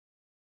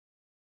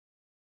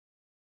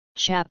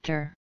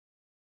Chapter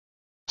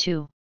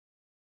 2.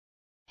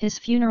 His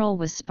funeral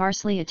was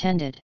sparsely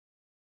attended.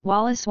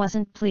 Wallace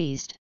wasn't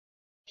pleased.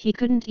 He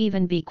couldn't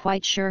even be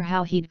quite sure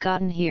how he'd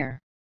gotten here.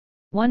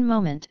 One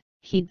moment,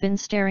 he'd been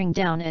staring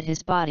down at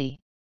his body.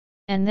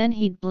 And then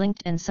he'd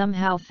blinked and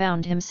somehow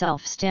found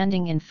himself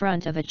standing in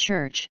front of a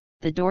church,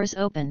 the doors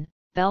open,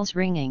 bells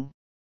ringing.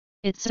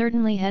 It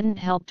certainly hadn't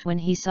helped when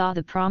he saw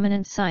the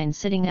prominent sign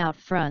sitting out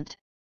front.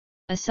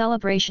 A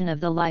celebration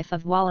of the life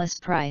of Wallace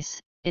Price,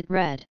 it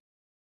read.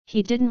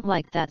 He didn't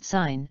like that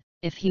sign,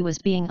 if he was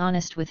being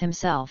honest with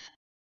himself.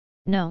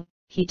 No,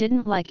 he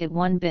didn't like it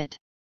one bit.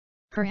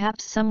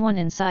 Perhaps someone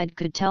inside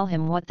could tell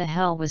him what the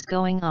hell was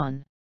going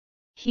on.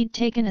 He'd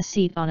taken a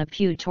seat on a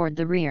pew toward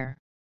the rear.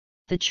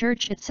 The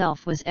church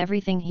itself was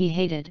everything he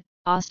hated,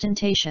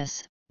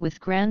 ostentatious, with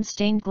grand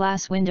stained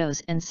glass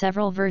windows and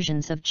several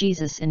versions of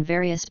Jesus in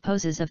various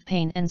poses of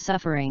pain and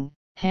suffering,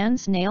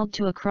 hands nailed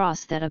to a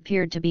cross that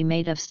appeared to be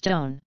made of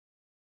stone.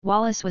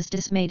 Wallace was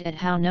dismayed at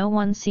how no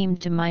one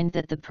seemed to mind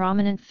that the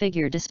prominent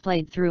figure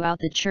displayed throughout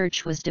the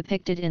church was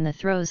depicted in the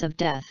throes of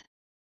death.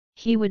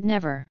 He would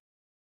never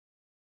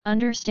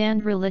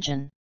understand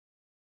religion.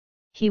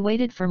 He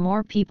waited for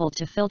more people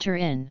to filter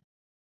in.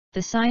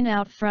 The sign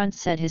out front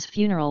said his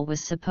funeral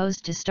was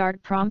supposed to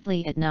start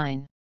promptly at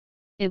 9.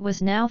 It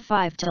was now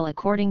 5 till,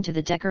 according to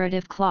the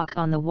decorative clock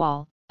on the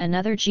wall,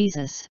 another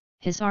Jesus,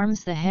 his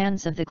arms the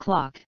hands of the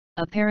clock,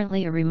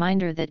 apparently a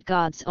reminder that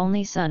God's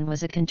only son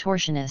was a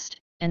contortionist,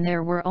 and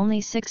there were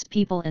only 6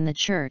 people in the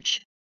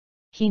church.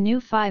 He knew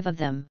 5 of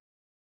them.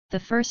 The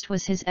first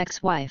was his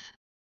ex-wife.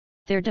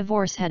 Their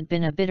divorce had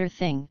been a bitter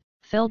thing,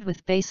 filled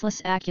with baseless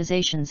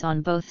accusations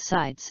on both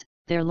sides,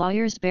 their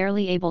lawyers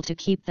barely able to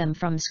keep them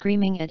from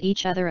screaming at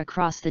each other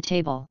across the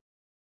table.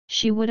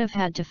 She would have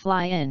had to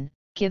fly in,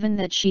 given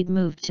that she'd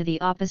moved to the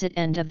opposite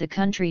end of the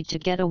country to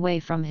get away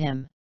from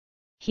him.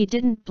 He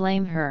didn't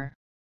blame her.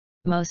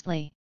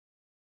 Mostly.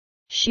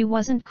 She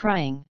wasn't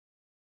crying.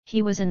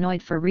 He was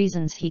annoyed for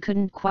reasons he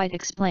couldn't quite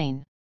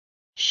explain.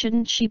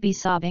 Shouldn't she be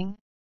sobbing?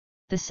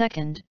 The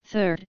second,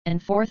 third,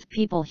 and fourth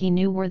people he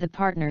knew were the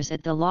partners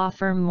at the law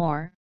firm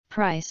Moore,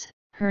 Price,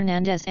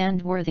 Hernandez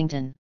and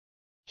Worthington.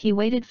 He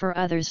waited for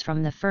others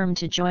from the firm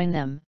to join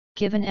them,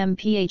 given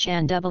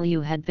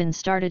MPH&W had been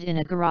started in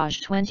a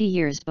garage 20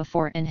 years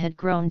before and had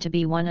grown to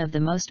be one of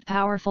the most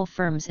powerful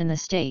firms in the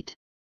state.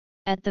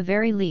 At the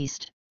very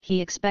least,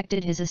 he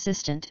expected his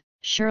assistant,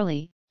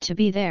 Shirley, to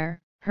be there,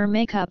 her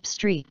makeup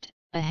streaked,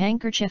 a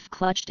handkerchief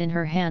clutched in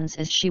her hands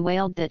as she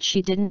wailed that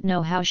she didn't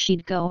know how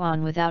she'd go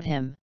on without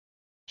him.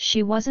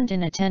 She wasn't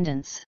in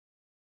attendance.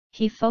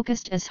 He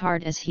focused as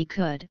hard as he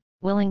could,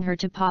 willing her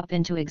to pop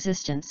into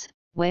existence,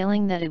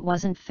 wailing that it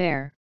wasn't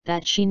fair,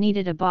 that she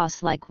needed a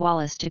boss like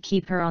Wallace to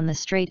keep her on the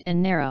straight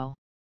and narrow.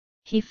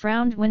 He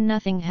frowned when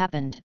nothing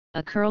happened,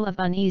 a curl of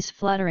unease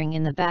fluttering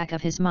in the back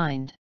of his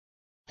mind.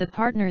 The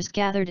partners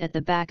gathered at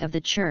the back of the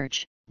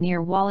church,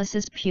 near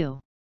Wallace's pew.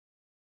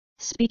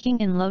 Speaking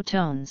in low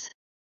tones.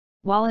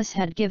 Wallace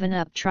had given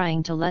up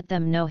trying to let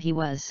them know he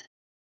was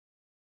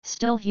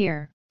still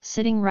here,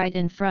 sitting right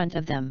in front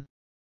of them.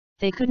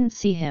 They couldn't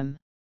see him.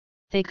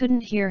 They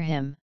couldn't hear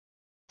him.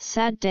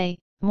 Sad day,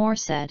 Moore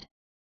said.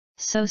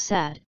 So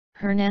sad,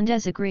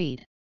 Hernandez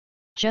agreed.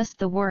 Just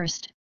the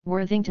worst,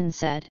 Worthington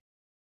said.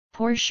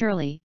 Poor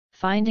Shirley,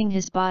 finding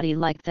his body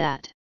like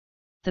that.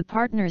 The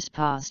partners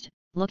paused,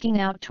 looking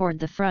out toward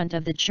the front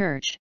of the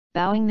church,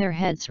 bowing their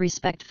heads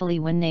respectfully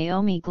when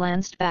Naomi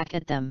glanced back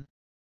at them.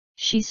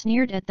 She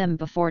sneered at them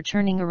before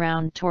turning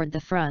around toward the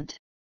front.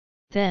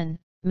 Then,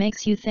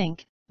 makes you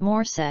think,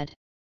 Moore said.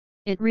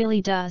 It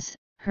really does,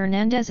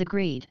 Hernandez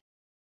agreed.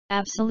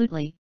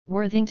 Absolutely,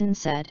 Worthington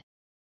said.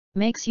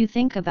 Makes you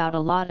think about a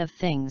lot of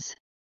things.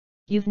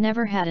 You've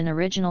never had an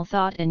original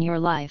thought in your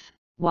life,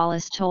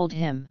 Wallace told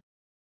him.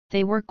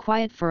 They were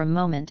quiet for a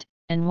moment,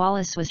 and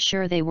Wallace was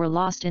sure they were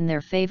lost in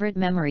their favorite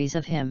memories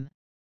of him.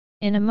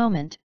 In a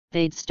moment,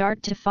 they'd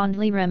start to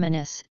fondly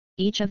reminisce,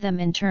 each of them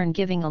in turn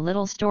giving a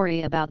little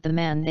story about the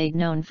man they'd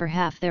known for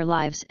half their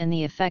lives and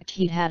the effect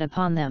he'd had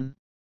upon them.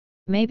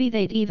 Maybe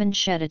they'd even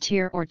shed a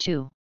tear or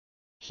two.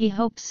 He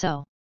hoped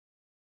so.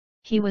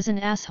 He was an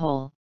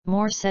asshole,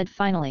 Moore said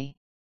finally.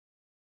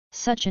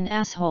 Such an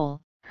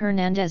asshole,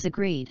 Hernandez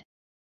agreed.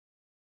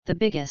 The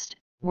biggest,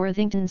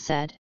 Worthington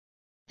said.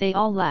 They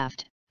all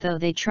laughed, though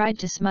they tried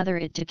to smother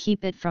it to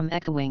keep it from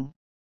echoing.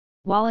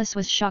 Wallace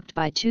was shocked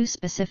by 2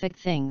 specific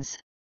things.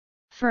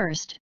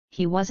 First,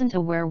 he wasn't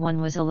aware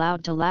one was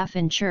allowed to laugh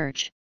in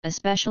church,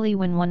 especially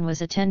when one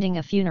was attending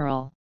a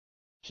funeral.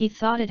 He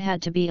thought it had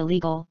to be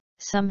illegal,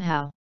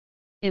 somehow.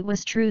 It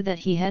was true that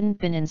he hadn't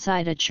been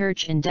inside a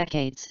church in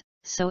decades,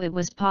 so it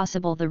was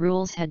possible the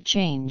rules had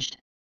changed.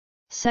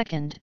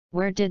 Second,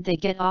 where did they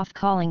get off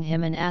calling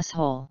him an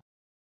asshole?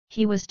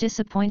 He was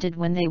disappointed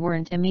when they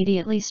weren't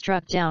immediately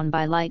struck down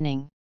by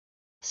lightning.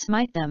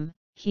 Smite them,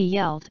 he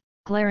yelled,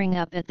 glaring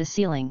up at the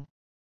ceiling.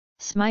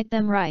 Smite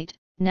them right,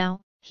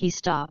 now. He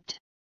stopped.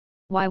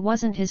 Why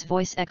wasn't his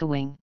voice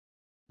echoing?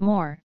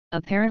 Moore,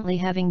 apparently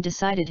having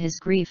decided his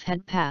grief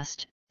had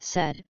passed,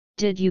 said,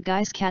 Did you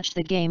guys catch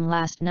the game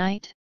last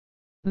night?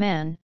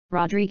 Man,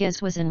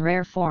 Rodriguez was in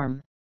rare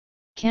form.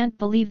 Can't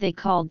believe they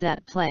called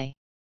that play.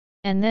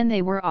 And then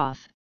they were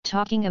off,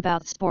 talking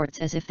about sports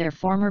as if their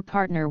former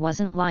partner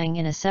wasn't lying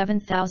in a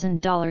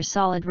 $7,000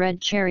 solid red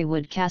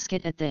cherrywood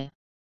casket at the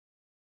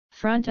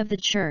front of the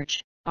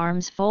church,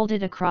 arms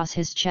folded across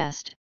his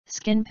chest,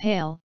 skin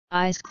pale,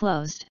 eyes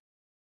closed.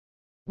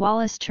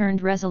 Wallace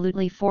turned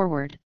resolutely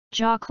forward,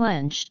 jaw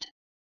clenched.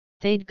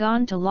 They'd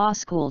gone to law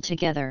school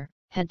together,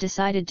 had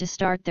decided to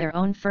start their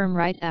own firm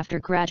right after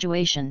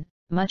graduation,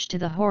 much to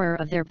the horror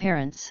of their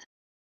parents.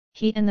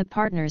 He and the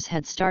partners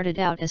had started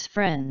out as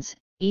friends,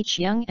 each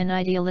young and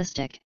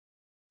idealistic.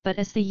 But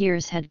as the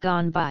years had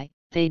gone by,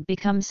 they'd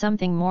become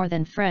something more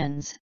than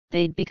friends,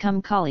 they'd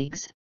become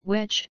colleagues,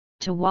 which,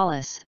 to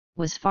Wallace,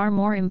 was far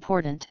more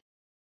important.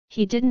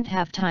 He didn't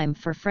have time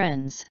for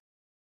friends.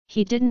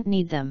 He didn't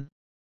need them.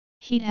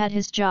 He'd had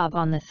his job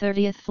on the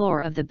 30th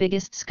floor of the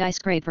biggest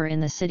skyscraper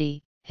in the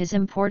city, his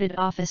imported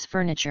office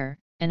furniture,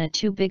 and a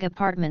too-big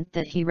apartment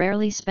that he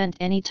rarely spent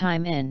any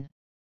time in.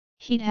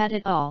 He'd had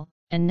it all,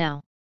 and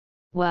now,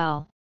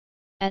 well,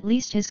 at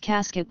least his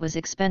casket was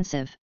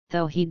expensive,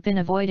 though he'd been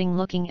avoiding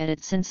looking at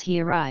it since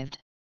he arrived.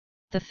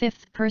 The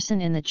fifth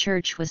person in the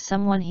church was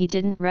someone he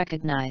didn't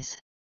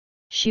recognize.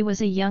 She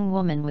was a young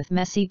woman with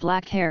messy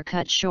black hair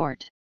cut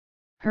short.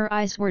 Her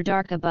eyes were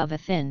dark above a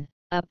thin,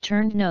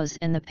 upturned nose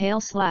and the pale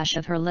slash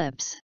of her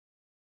lips.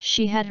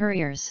 She had her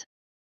ears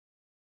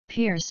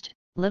pierced,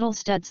 little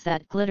studs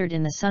that glittered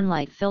in the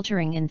sunlight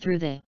filtering in through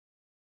the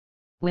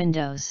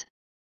windows.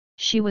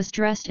 She was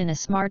dressed in a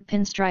smart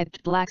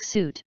pinstriped black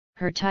suit,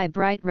 her tie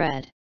bright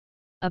red.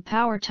 A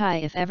power tie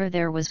if ever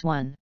there was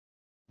one.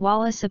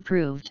 Wallace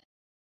approved.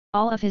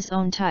 All of his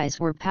own ties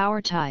were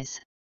power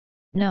ties.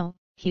 No,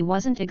 he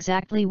wasn't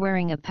exactly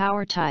wearing a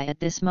power tie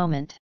at this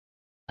moment.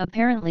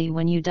 Apparently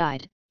when you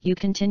died, you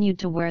continued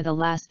to wear the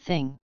last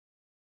thing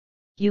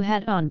you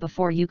had on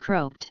before you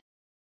croaked.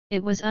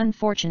 It was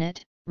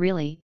unfortunate,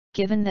 really,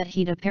 given that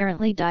he'd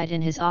apparently died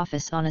in his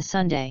office on a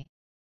Sunday.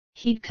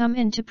 He'd come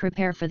in to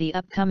prepare for the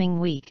upcoming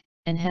week,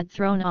 and had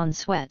thrown on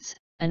sweats,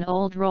 an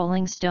old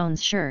Rolling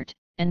Stones shirt,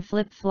 and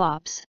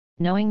flip-flops,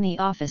 knowing the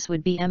office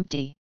would be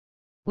empty.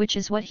 Which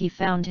is what he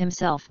found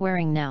himself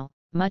wearing now,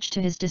 much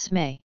to his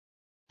dismay.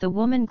 The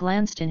woman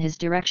glanced in his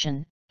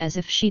direction, as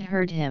if she'd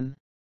heard him.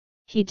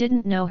 He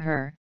didn't know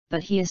her,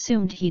 but he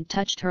assumed he'd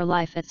touched her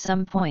life at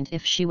some point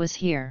if she was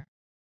here.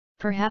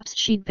 Perhaps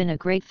she'd been a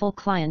grateful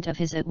client of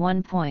his at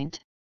one point.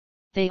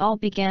 They all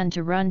began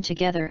to run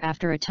together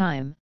after a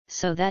time,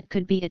 so that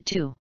could be it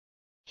too.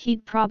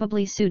 He'd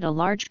probably sued a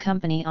large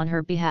company on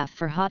her behalf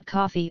for hot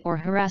coffee or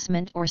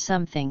harassment or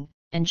something,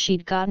 and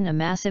she'd gotten a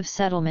massive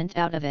settlement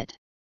out of it.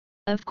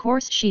 Of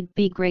course she'd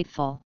be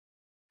grateful.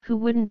 Who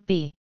wouldn't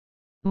be?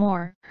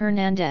 More,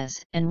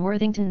 Hernandez and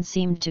Worthington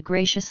seemed to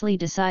graciously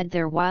decide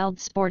their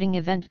wild sporting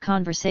event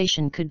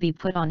conversation could be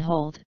put on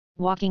hold,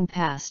 walking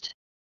past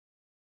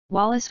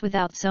Wallace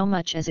without so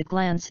much as a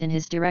glance in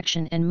his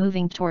direction and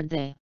moving toward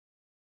the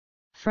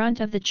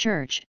front of the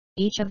church,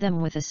 each of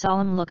them with a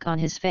solemn look on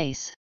his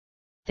face.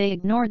 They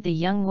ignored the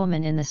young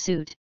woman in the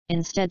suit,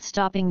 instead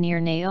stopping near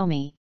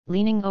Naomi,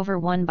 leaning over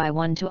one by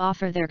one to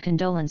offer their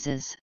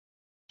condolences.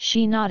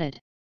 She nodded.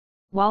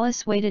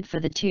 Wallace waited for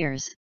the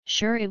tears,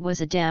 sure it was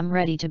a damn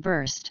ready to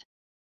burst.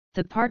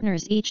 The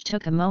partners each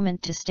took a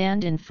moment to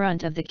stand in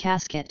front of the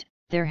casket,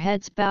 their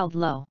heads bowed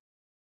low.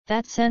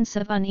 That sense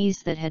of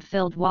unease that had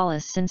filled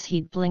Wallace since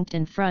he'd blinked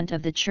in front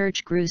of the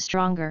church grew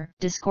stronger,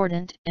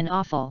 discordant, and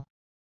awful.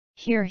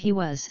 Here he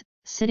was,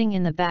 sitting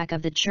in the back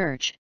of the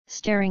church,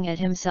 staring at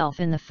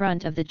himself in the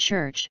front of the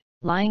church,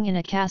 lying in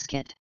a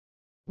casket.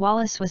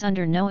 Wallace was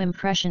under no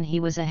impression he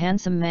was a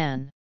handsome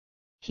man.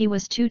 He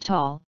was too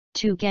tall,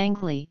 too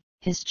gangly,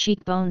 his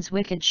cheekbones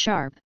wicked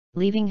sharp,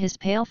 leaving his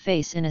pale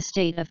face in a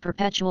state of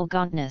perpetual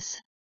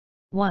gauntness.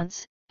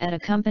 Once, at a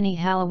company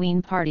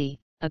Halloween party,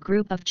 a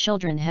group of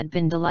children had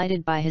been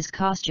delighted by his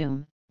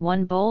costume,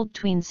 one bold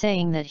tween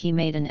saying that he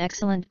made an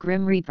excellent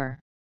Grim Reaper.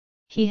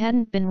 He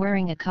hadn't been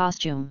wearing a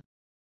costume.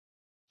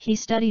 He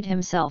studied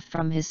himself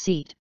from his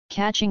seat,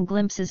 catching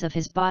glimpses of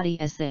his body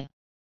as the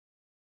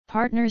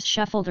partners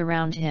shuffled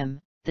around him,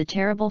 the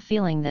terrible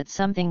feeling that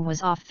something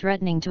was off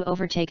threatening to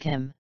overtake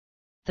him.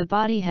 The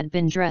body had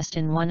been dressed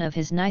in one of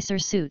his nicer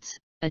suits,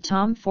 a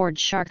Tom Ford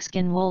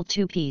sharkskin wool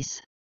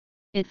two-piece.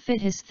 It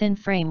fit his thin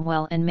frame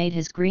well and made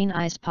his green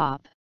eyes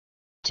pop.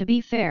 To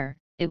be fair,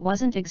 it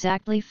wasn't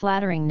exactly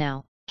flattering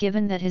now,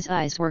 given that his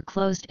eyes were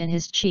closed and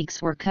his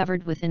cheeks were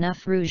covered with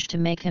enough rouge to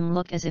make him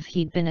look as if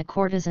he'd been a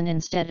courtesan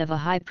instead of a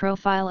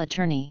high-profile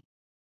attorney.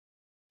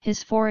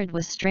 His forehead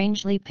was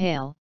strangely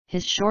pale,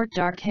 his short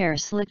dark hair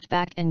slicked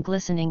back and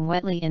glistening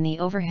wetly in the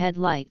overhead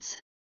lights.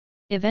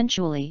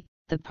 Eventually,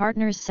 the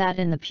partners sat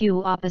in the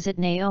pew opposite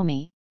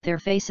Naomi, their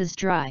faces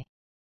dry.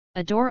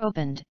 A door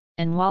opened,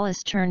 and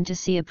Wallace turned to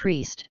see a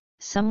priest,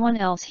 someone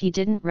else he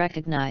didn't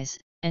recognize,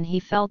 and he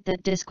felt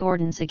that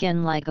discordance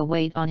again like a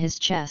weight on his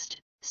chest.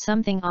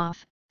 Something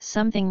off,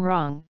 something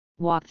wrong,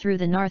 walked through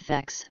the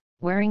narthex,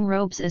 wearing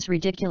robes as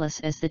ridiculous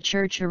as the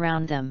church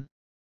around them.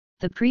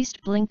 The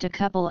priest blinked a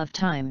couple of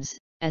times,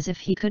 as if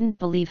he couldn't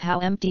believe how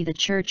empty the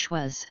church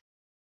was.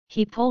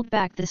 He pulled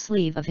back the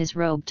sleeve of his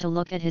robe to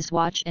look at his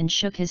watch and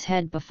shook his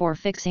head before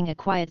fixing a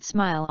quiet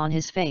smile on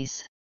his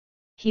face.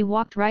 He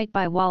walked right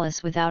by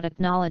Wallace without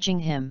acknowledging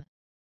him.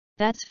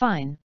 "That's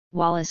fine,"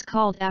 Wallace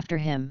called after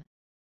him.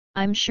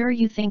 "I'm sure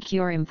you think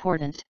you're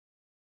important.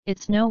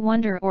 It's no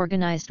wonder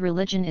organized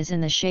religion is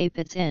in the shape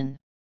it's in."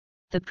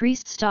 The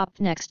priest stopped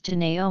next to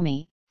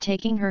Naomi,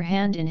 taking her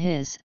hand in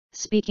his,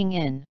 speaking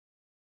in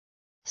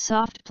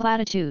soft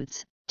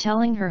platitudes,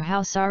 telling her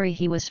how sorry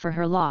he was for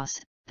her loss,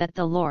 that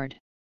the Lord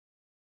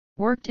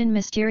worked in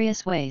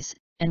mysterious ways,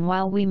 and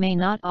while we may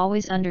not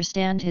always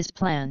understand his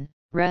plan,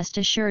 rest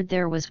assured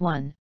there was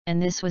one,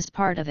 and this was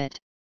part of it.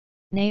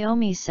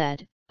 Naomi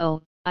said,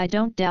 "Oh, I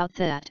don't doubt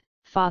that,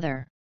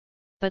 Father.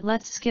 But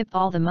let's skip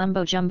all the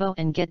mumbo-jumbo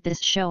and get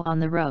this show on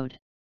the road.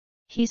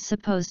 He's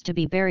supposed to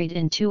be buried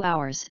in 2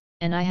 hours,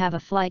 and I have a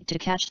flight to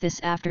catch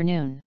this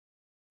afternoon."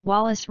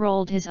 Wallace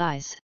rolled his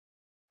eyes.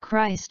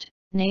 "Christ,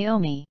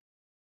 Naomi!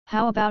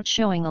 How about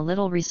showing a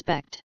little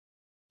respect?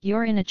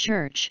 You're in a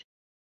church.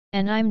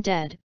 And I'm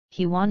dead,"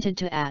 he wanted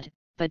to add,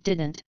 but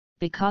didn't,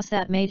 because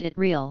that made it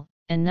real,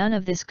 and none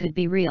of this could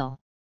be real.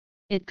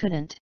 It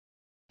couldn't.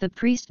 The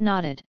priest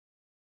nodded.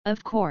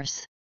 "Of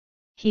course."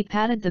 He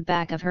patted the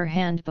back of her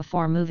hand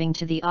before moving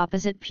to the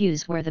opposite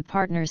pews where the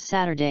partners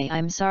Saturday.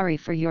 "I'm sorry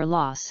for your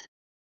loss.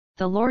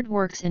 The Lord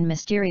works in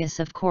mysterious,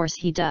 of course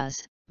he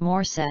does,"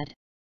 Moore said.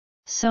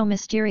 "So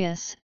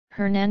mysterious,"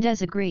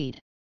 Hernandez agreed.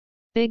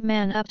 "Big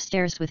man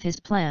upstairs with his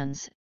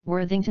plans,"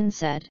 Worthington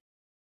said.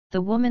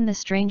 The woman, the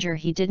stranger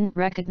he didn't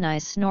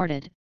recognize,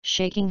 snorted,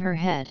 shaking her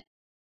head.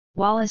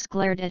 Wallace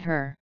glared at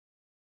her.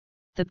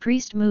 The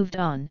priest moved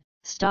on,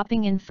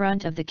 stopping in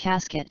front of the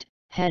casket,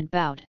 head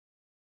bowed.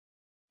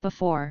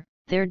 Before,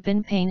 there'd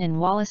been pain in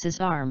Wallace's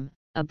arm,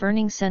 a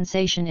burning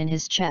sensation in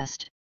his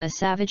chest, a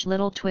savage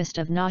little twist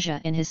of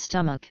nausea in his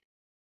stomach.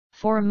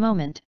 For a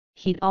moment,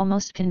 he'd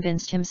almost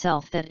convinced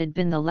himself that it'd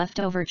been the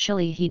leftover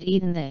chili he'd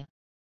eaten the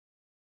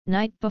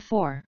night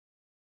before.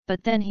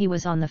 But then he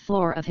was on the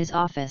floor of his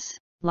office,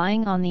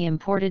 lying on the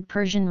imported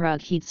Persian rug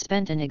he'd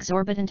spent an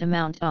exorbitant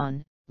amount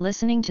on,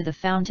 listening to the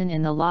fountain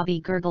in the lobby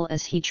gurgle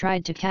as he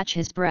tried to catch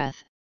his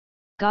breath.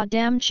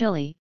 "Goddamn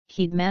chili,"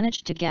 he'd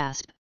managed to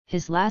gasp,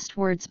 his last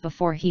words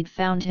before he'd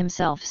found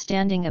himself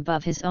standing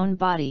above his own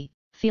body,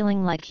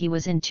 feeling like he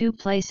was in 2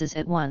 places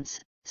at once,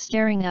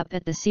 staring up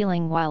at the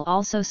ceiling while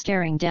also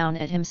staring down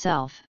at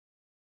himself.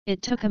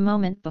 It took a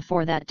moment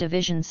before that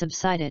division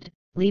subsided,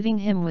 leaving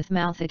him with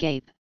mouth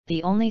agape,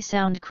 the only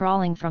sound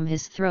crawling from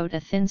his throat a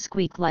thin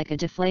squeak like a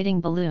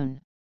deflating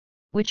balloon.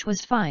 Which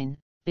was fine,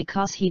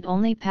 because he'd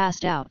only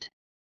passed out.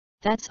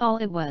 That's all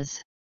it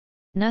was.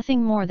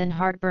 Nothing more than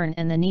heartburn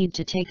and the need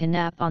to take a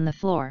nap on the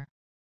floor.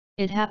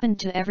 It happened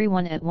to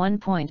everyone at one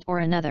point or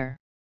another.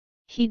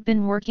 He'd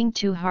been working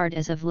too hard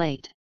as of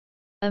late.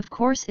 Of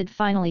course it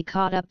finally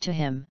caught up to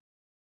him.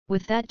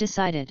 With that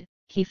decided,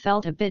 he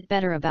felt a bit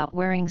better about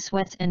wearing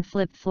sweats and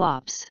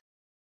flip-flops.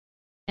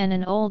 And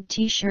an old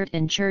t-shirt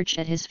in church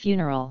at his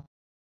funeral.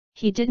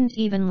 He didn't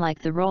even like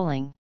the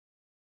Rolling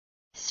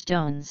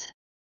Stones.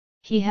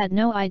 He had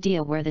no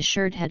idea where the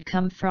shirt had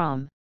come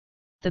from.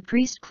 The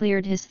priest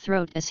cleared his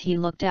throat as he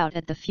looked out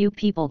at the few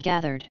people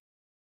gathered.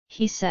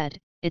 He said,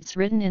 "It's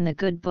written in the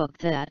good book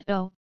that..."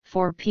 "Oh,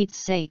 for Pete's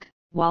sake,"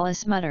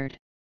 Wallace muttered.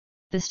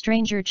 The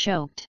stranger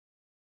choked.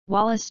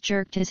 Wallace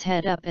jerked his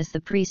head up as the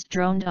priest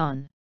droned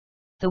on.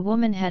 The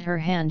woman had her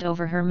hand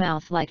over her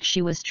mouth like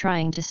she was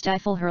trying to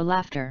stifle her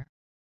laughter.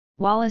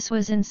 Wallace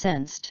was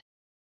incensed.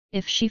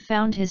 If she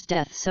found his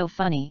death so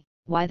funny,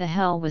 why the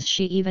hell was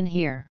she even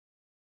here?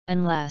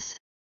 Unless...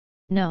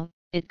 No,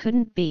 it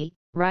couldn't be,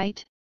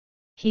 right?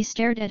 He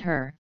stared at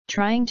her,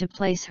 trying to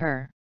place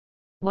her.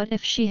 What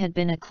if she had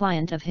been a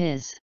client of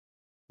his?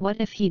 What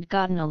if he'd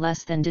gotten a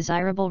less than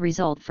desirable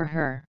result for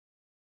her?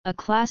 A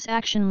class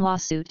action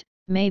lawsuit,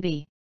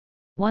 maybe.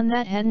 One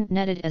that hadn't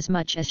netted as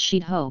much as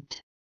she'd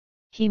hoped.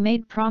 He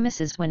made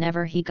promises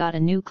whenever he got a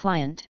new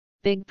client,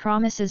 big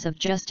promises of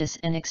justice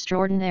and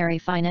extraordinary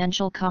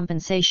financial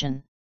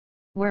compensation.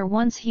 Where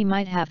once he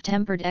might have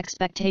tempered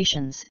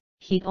expectations,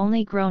 he'd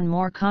only grown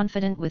more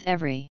confident with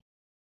every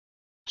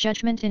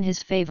judgment in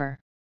his favor.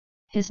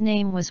 His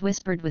name was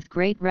whispered with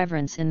great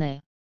reverence in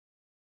the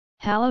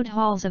hallowed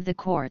halls of the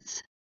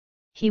courts.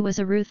 He was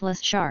a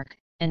ruthless shark,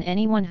 and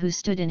anyone who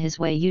stood in his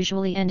way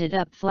usually ended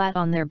up flat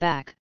on their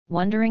back,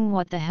 wondering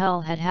what the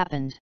hell had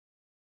happened.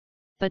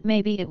 But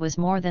maybe it was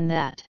more than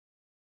that.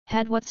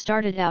 Had what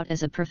started out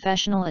as a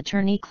professional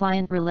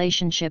attorney-client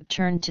relationship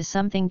turned to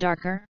something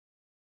darker?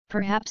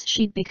 Perhaps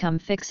she'd become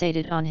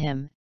fixated on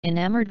him,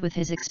 enamored with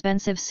his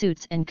expensive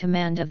suits and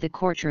command of the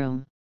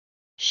courtroom.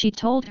 She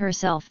told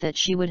herself that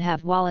she would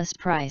have Wallace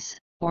Price,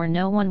 or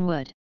no one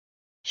would.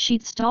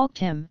 She'd stalked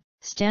him,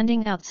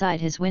 standing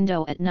outside his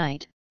window at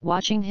night,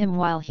 watching him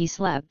while he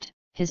slept.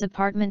 His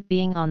apartment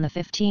being on the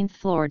 15th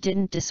floor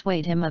didn't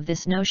dissuade him of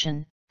this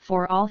notion.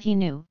 For all he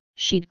knew,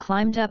 she'd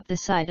climbed up the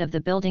side of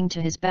the building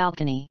to his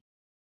balcony.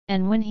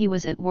 And when he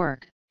was at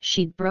work,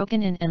 she'd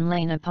broken in and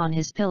lain upon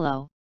his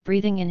pillow,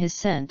 breathing in his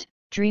scent,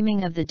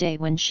 dreaming of the day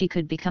when she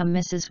could become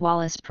Mrs.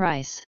 Wallace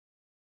Price.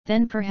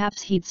 Then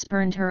perhaps he'd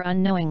spurned her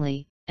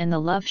unknowingly, and the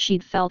love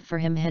she'd felt for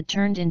him had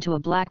turned into a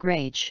black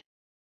rage.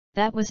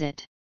 That was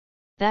it.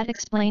 That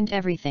explained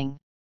everything.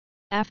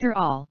 After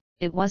all,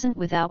 it wasn't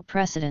without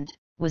precedent,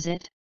 was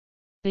it?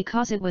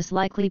 Because it was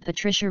likely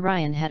Patricia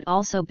Ryan had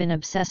also been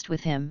obsessed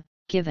with him,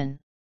 given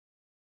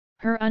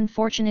her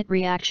unfortunate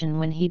reaction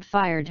when he'd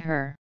fired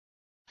her.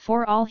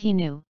 For all he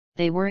knew,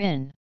 they were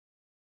in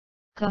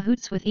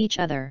cahoots with each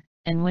other,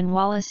 and when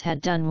Wallace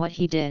had done what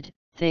he did,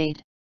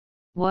 they'd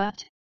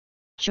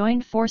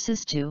joined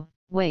forces to,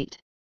 wait.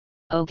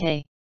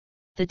 Okay.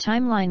 The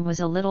timeline was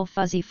a little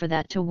fuzzy for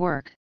that to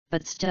work,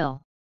 but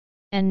still.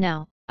 And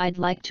now, I'd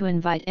like to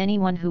invite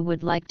anyone who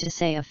would like to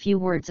say a few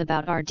words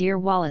about our dear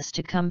Wallace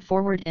to come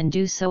forward and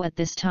do so at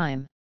this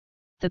time.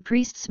 The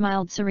priest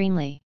smiled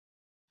serenely.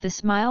 The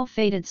smile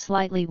faded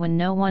slightly when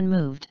no one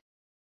moved.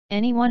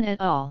 Anyone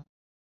at all?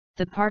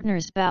 The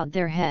partners bowed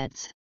their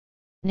heads.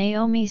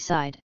 Naomi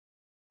sighed.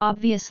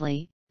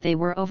 Obviously, they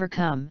were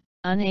overcome,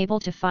 unable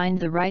to find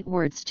the right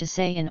words to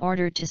say in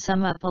order to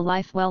sum up a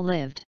life well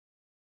lived.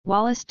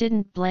 Wallace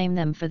didn't blame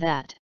them for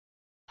that.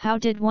 How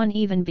did one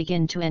even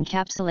begin to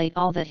encapsulate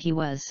all that he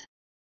was?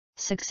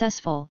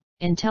 Successful,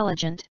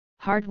 intelligent,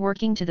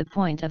 hard-working to the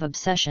point of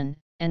obsession,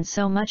 and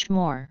so much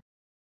more.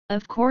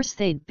 Of course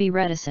they'd be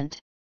reticent.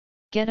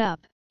 Get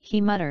up,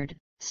 he muttered,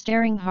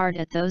 staring hard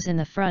at those in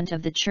the front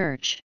of the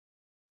church.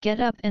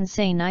 Get up and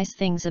say nice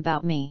things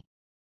about me.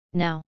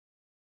 Now.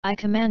 I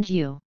command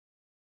you.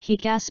 He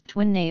gasped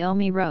when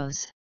Naomi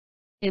rose.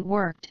 It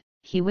worked,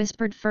 he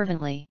whispered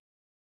fervently.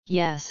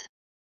 Yes.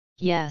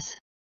 Yes.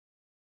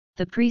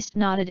 The priest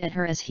nodded at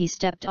her as he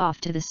stepped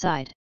off to the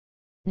side.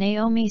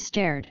 Naomi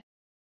stared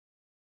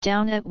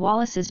down at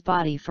Wallace's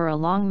body for a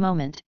long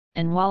moment,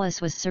 and Wallace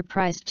was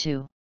surprised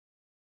to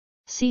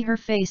see her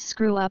face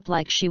screw up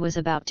like she was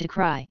about to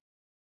cry.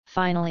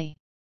 Finally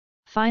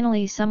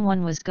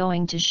someone was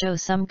going to show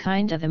some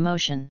kind of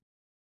emotion.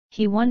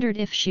 He wondered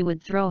if she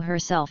would throw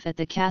herself at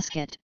the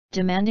casket,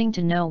 demanding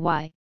to know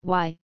why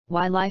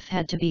life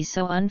had to be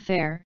so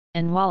unfair,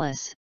 and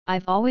Wallace,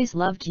 I've always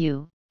loved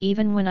you,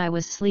 even when I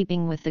was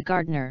sleeping with the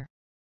gardener.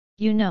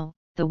 You know,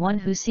 the one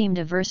who seemed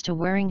averse to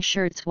wearing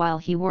shirts while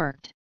he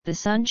worked, the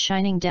sun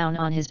shining down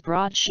on his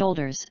broad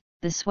shoulders,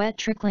 the sweat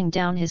trickling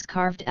down his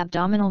carved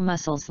abdominal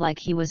muscles like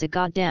he was a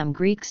goddamn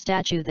Greek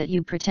statue that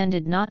you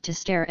pretended not to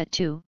stare at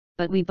too,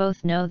 but we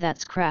both know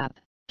that's crap,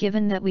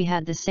 given that we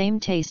had the same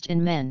taste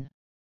in men.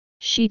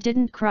 She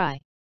didn't cry.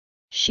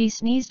 She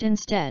sneezed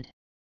instead.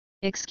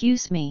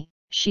 Excuse me,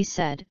 she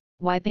said,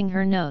 wiping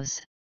her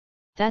nose.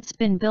 That's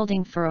been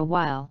building for a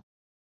while.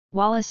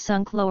 Wallace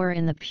sunk lower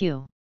in the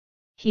pew.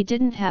 He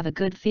didn't have a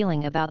good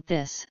feeling about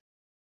this.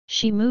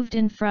 She moved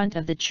in front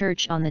of the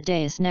church on the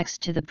dais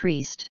next to the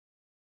priest.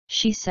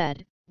 She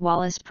said,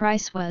 Wallace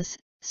Price was,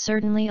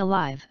 certainly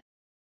alive.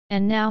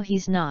 And now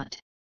he's not.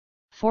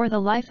 For the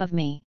life of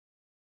me.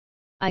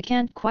 I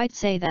can't quite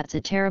say that's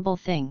a terrible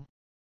thing.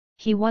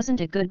 He wasn't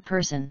a good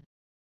person.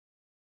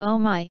 Oh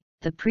my,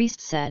 the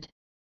priest said.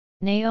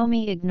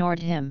 Naomi ignored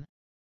him.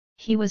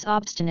 He was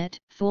obstinate,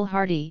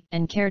 foolhardy,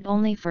 and cared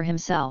only for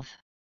himself.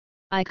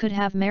 I could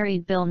have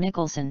married Bill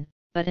Nicholson,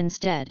 but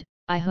instead,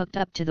 I hooked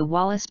up to the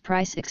Wallace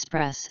Price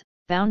Express,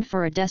 bound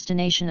for a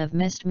destination of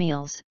missed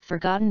meals,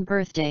 forgotten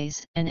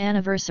birthdays and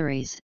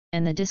anniversaries,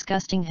 and the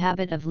disgusting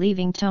habit of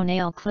leaving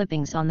toenail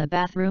clippings on the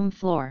bathroom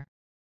floor.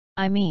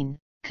 I mean,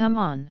 come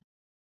on.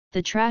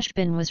 The trash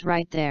bin was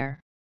right there.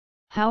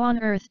 How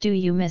on earth do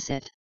you miss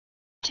it?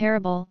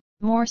 Terrible,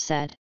 Moore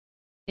said.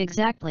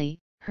 Exactly,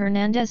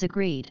 Hernandez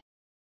agreed.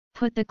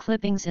 Put the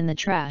clippings in the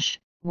trash,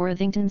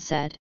 Worthington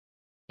said.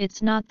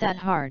 It's not that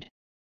hard.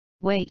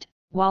 Wait,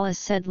 Wallace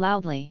said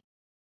loudly.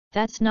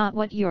 That's not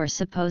what you're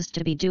supposed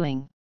to be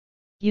doing.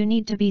 You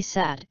need to be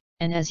sad,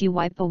 and as you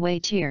wipe away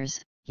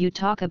tears, you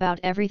talk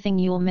about everything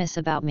you'll miss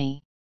about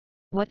me.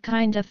 What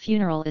kind of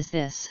funeral is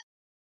this?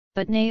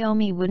 But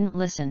Naomi wouldn't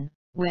listen,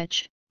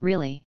 which,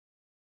 really?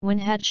 When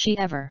had she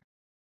ever?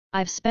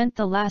 I've spent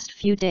the last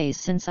few days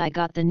since I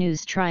got the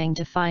news trying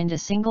to find a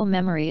single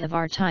memory of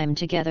our time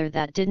together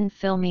that didn't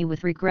fill me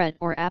with regret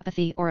or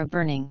apathy or a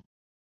burning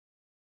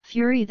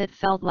fury that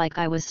felt like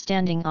I was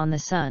standing on the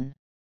sun.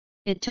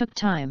 It took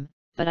time,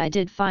 but I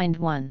did find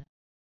one.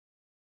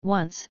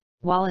 Once,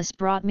 Wallace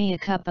brought me a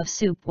cup of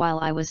soup while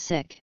I was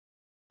sick.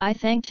 I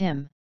thanked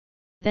him.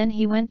 Then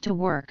he went to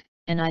work,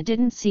 and I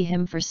didn't see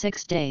him for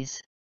 6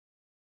 days.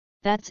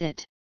 That's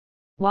it.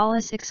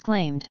 Wallace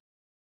exclaimed.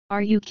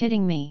 Are you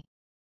kidding me?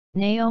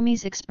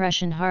 Naomi's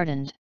expression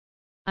hardened.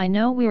 I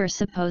know we're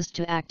supposed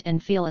to act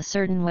and feel a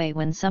certain way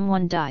when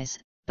someone dies,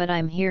 but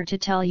I'm here to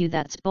tell you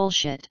that's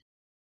bullshit.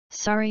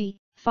 Sorry,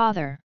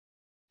 Father.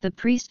 The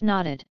priest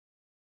nodded.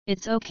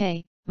 It's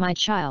okay, my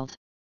child.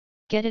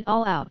 Get it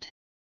all out.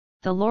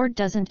 The Lord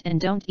doesn't, and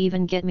don't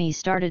even get me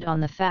started on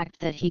the fact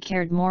that he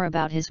cared more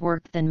about his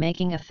work than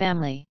making a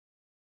family.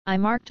 I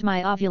marked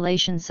my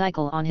ovulation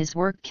cycle on his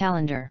work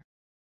calendar.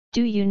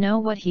 Do you know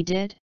what he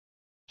did?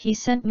 He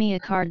sent me a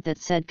card that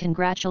said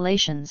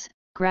congratulations,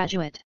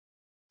 graduate.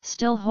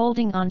 Still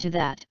holding on to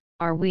that,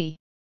 are we?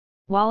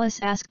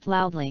 Wallace asked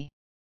loudly.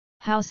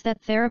 How's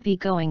that therapy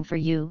going for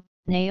you,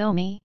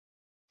 Naomi?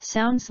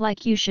 Sounds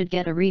like you should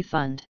get a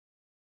refund.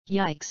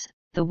 Yikes,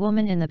 the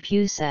woman in the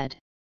pew said.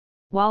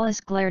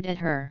 Wallace glared at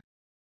her.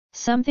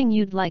 Something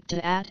you'd like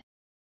to add?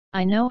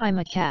 I know I'm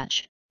a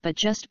catch, but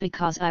just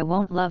because I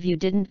won't love you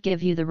didn't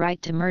give you the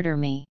right to murder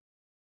me.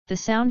 The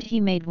sound he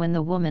made when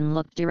the woman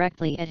looked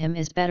directly at him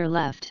is better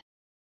left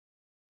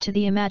to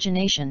the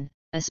imagination,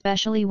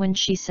 especially when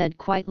she said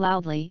quite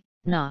loudly,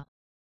 "Nah.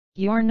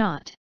 You're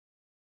not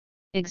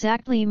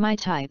exactly my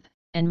type,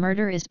 and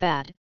murder is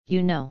bad,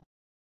 you know."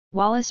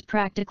 Wallace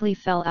practically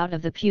fell out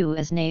of the pew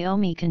as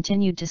Naomi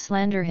continued to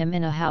slander him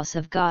in a house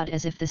of God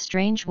as if the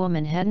strange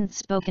woman hadn't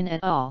spoken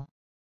at all.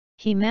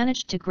 He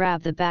managed to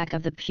grab the back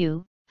of the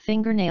pew,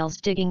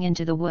 fingernails digging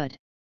into the wood.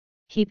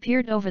 He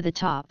peered over the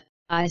top,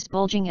 eyes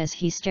bulging as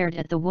he stared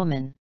at the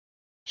woman.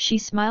 She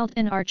smiled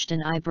and arched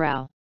an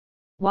eyebrow.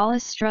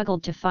 Wallace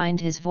struggled to find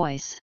his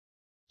voice.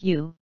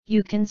 You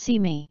can see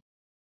me."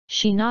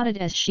 She nodded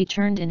as she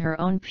turned in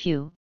her own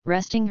pew,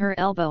 resting her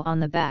elbow on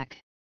the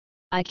back.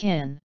 "I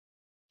can."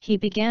 He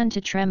began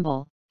to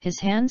tremble, his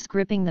hands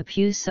gripping the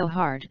pew so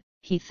hard,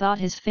 he thought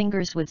his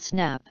fingers would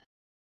snap.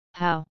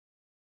 "How?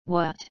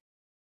 What?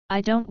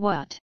 I don't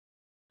what?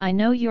 I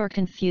know you're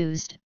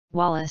confused,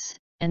 Wallace,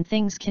 and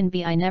things can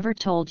be. I never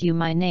told you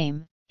my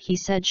name," he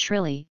said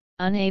shrilly,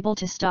 unable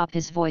to stop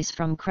his voice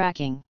from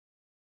cracking.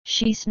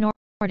 She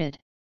snorted.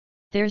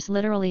 "There's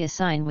literally a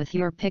sign with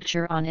your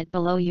picture on it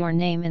below your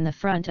name in the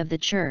front of the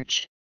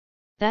church."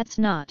 "That's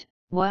not,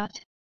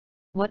 what?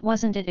 What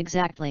wasn't it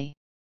exactly?"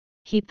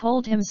 He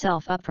pulled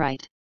himself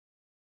upright.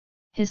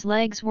 His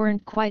legs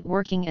weren't quite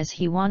working as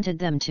he wanted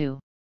them to.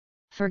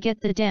 "Forget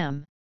the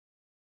damn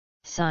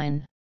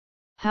sign.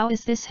 How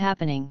is this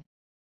happening?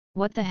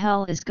 What the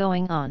hell is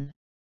going on?"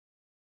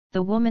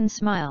 The woman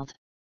smiled.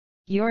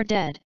 "You're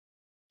dead."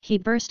 He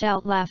burst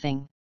out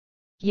laughing.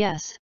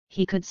 Yes,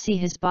 he could see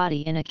his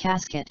body in a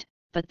casket,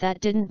 but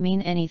that didn't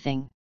mean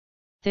anything.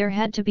 There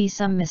had to be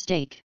some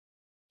mistake.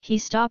 He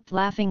stopped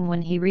laughing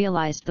when he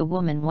realized the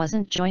woman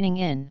wasn't joining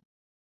in.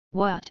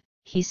 "What?"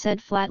 he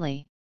said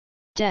flatly.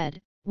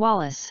 "Dead,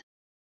 Wallace."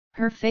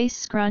 Her face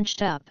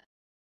scrunched up.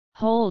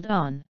 "Hold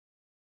on.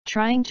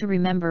 Trying to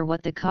remember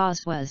what the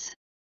cause was.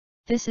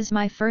 This is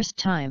my first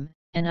time,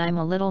 and I'm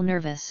a little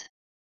nervous."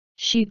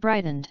 She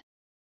brightened.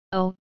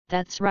 "Oh,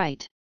 that's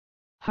right.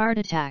 Heart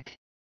attack."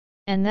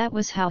 And that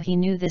was how he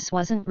knew this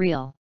wasn't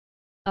real.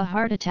 A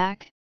heart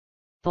attack?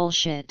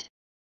 Bullshit.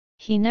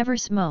 He never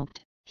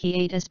smoked, he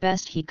ate as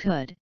best he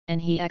could,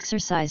 and he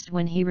exercised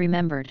when he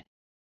remembered.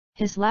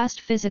 His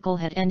last physical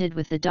had ended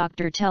with the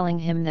doctor telling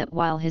him that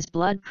while his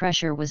blood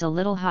pressure was a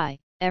little high,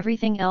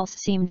 everything else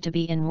seemed to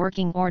be in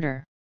working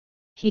order.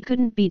 He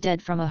couldn't be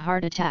dead from a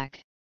heart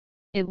attack.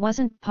 It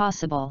wasn't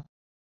possible.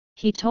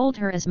 He told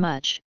her as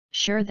much,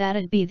 sure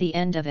that'd be the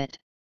end of it.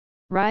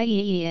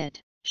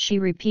 "Right, she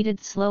repeated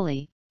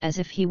slowly, as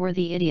if he were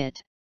the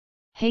idiot.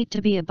 "Hate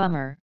to be a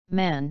bummer,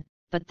 man,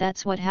 but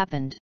that's what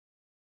happened."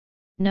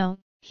 "No,"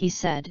 he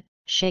said,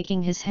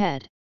 shaking his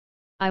head.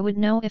 "I would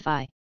know if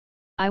I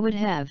would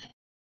have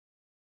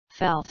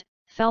felt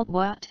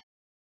what?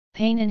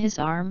 Pain in his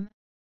arm?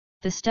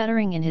 The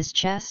stuttering in his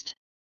chest?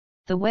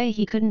 The way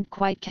he couldn't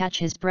quite catch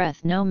his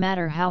breath no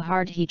matter how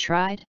hard he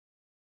tried?"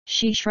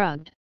 She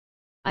shrugged.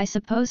 "I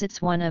suppose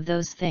it's one of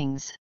those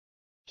things."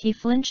 He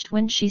flinched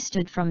when she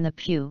stood from the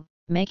pew,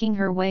 making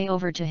her way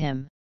over to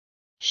him.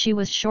 She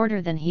was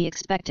shorter than he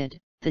expected,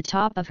 the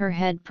top of her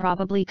head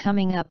probably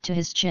coming up to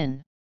his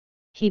chin.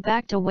 He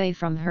backed away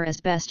from her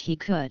as best he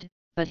could,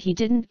 but he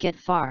didn't get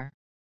far.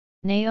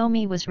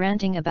 Naomi was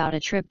ranting about a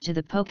trip to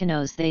the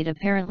Poconos they'd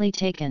apparently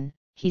taken.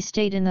 He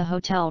stayed in the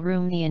hotel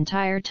room the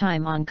entire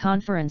time on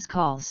conference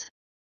calls.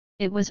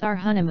 "It was our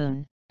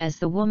honeymoon," as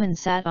the woman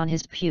sat on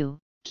his pew,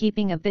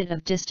 keeping a bit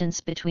of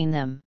distance between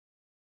them.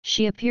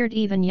 She appeared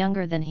even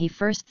younger than he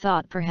first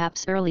thought,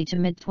 perhaps early to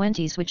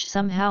mid-20s, which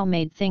somehow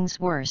made things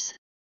worse.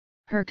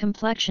 Her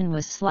complexion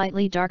was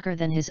slightly darker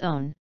than his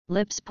own,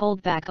 lips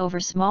pulled back over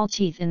small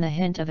teeth in the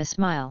hint of a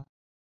smile.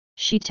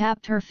 She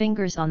tapped her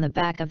fingers on the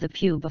back of the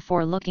pew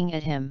before looking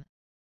at him.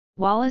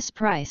 "Wallace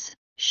Price,"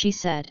 she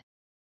said.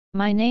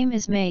 "My name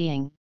is Mei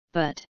Ying,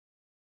 but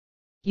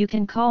you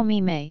can call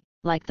me May,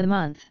 like the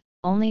month,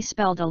 only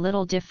spelled a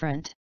little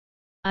different.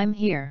 I'm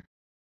here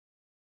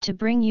to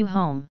bring you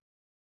home."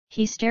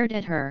 He stared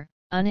at her,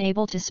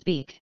 unable to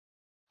speak.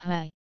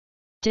 "I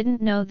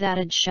didn't know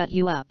that'd shut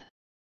you up.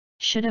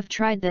 Should have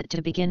tried that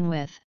to begin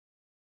with."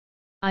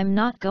 "I'm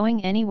not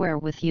going anywhere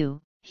with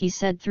you," he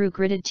said through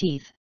gritted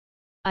teeth.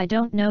 "I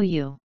don't know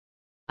you."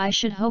 "I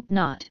should hope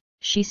not,"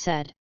 she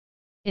said.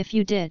 "If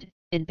you did,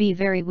 it'd be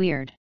very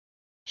weird."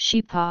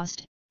 She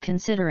paused,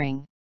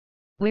 considering.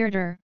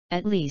 "Weirder,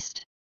 at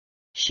least."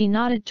 She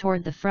nodded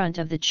toward the front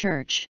of the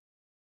church.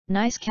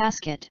 "Nice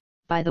casket,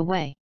 by the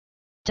way.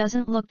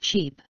 Doesn't look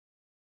cheap."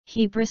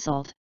 He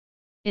bristled.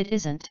 "It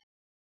isn't.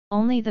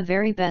 Only the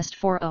very best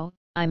for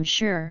I'm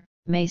sure,"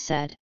 May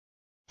said.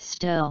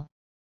 "Still.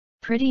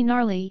 Pretty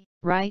gnarly,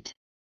 right?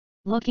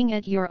 Looking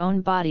at your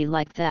own body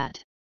like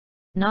that.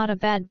 Not a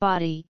bad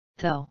body,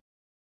 though."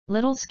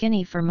 Little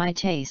skinny for my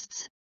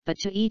tastes, but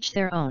to each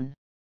their own.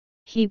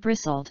 He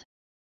bristled.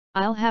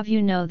 I'll have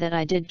you know that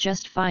I did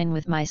just fine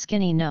with my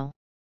skinny no.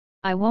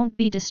 I won't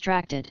be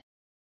distracted.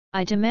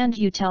 I demand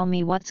you tell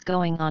me what's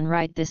going on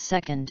right this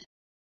second.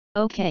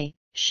 Okay,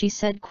 she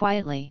said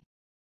quietly.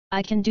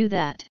 I can do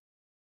that.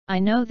 I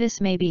know this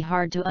may be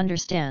hard to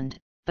understand,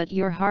 but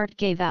your heart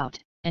gave out,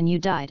 and you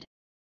died.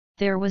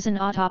 There was an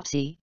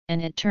autopsy,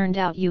 and it turned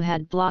out you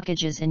had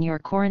blockages in your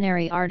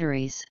coronary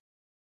arteries.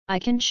 I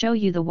can show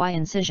you the Y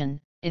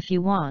incision, if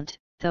you want,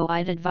 though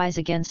I'd advise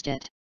against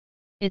it.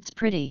 It's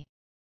pretty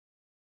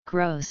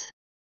gross.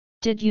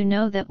 Did you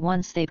know that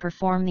once they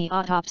perform the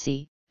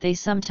autopsy, they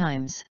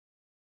sometimes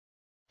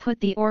put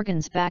the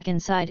organs back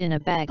inside in a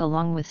bag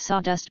along with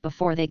sawdust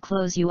before they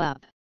close you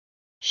up?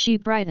 She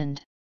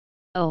brightened.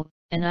 Oh,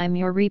 and I'm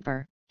your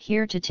reaper,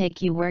 here to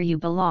take you where you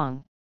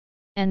belong.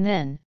 And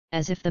then,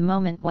 as if the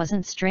moment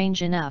wasn't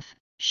strange enough,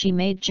 she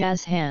made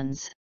jazz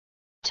hands.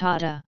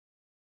 Ta-da!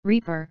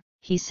 Reaper,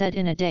 he said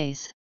in a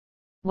daze.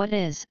 What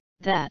is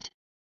that?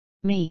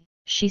 Me,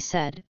 she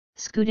said,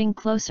 scooting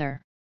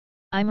closer.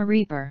 I'm a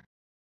reaper.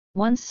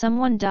 Once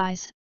someone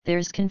dies,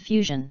 there's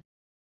confusion.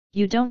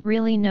 You don't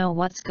really know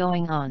what's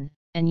going on,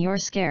 and you're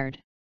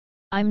scared.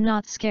 I'm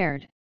not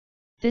scared.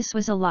 This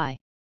was a lie.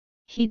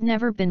 He'd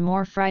never been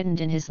more frightened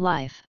in his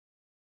life.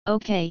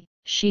 Okay,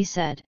 she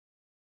said.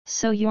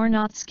 So you're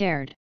not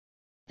scared.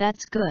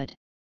 That's good.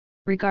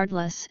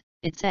 Regardless,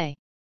 it's a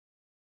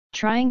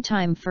trying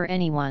time for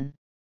anyone.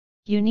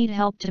 You need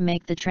help to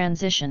make the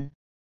transition.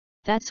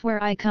 That's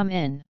where I come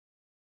in.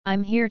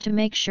 I'm here to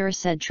make sure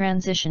said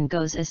transition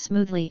goes as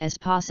smoothly as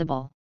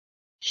possible.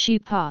 She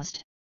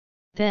paused.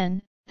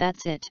 Then,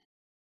 that's it.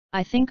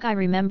 I think I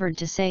remembered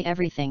to say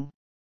everything.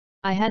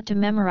 I had to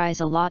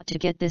memorize a lot to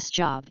get this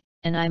job,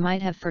 and I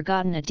might have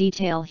forgotten a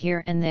detail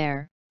here and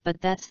there,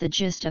 but that's the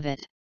gist of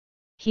it.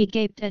 He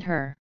gaped at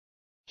her.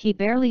 He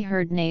barely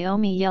heard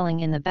Naomi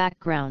yelling in the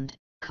background,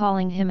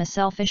 calling him a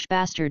selfish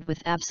bastard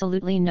with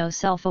absolutely no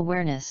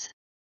self-awareness.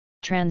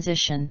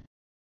 Transition.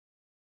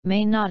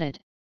 May nodded.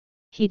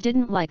 He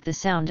didn't like the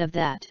sound of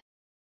that.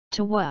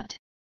 To what?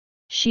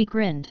 She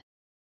grinned.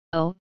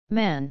 Oh,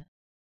 man.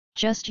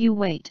 Just you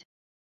wait.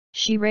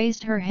 She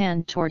raised her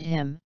hand toward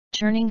him,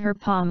 turning her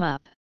palm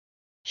up.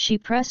 She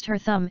pressed her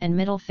thumb and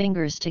middle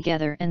fingers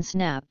together and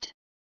snapped.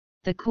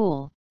 The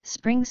cool,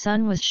 spring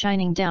sun was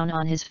shining down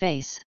on his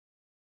face.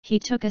 He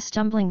took a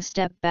stumbling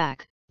step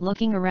back,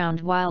 looking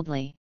around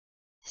wildly.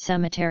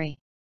 Cemetery.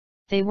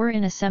 They were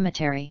in a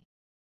cemetery.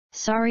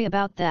 Sorry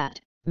about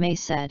that, May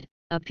said,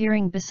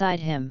 appearing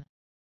beside him.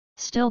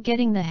 Still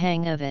getting the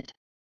hang of it.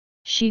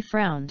 She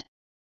frowned.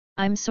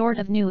 I'm sort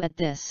of new at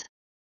this.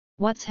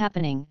 What's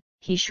happening?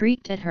 He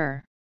shrieked at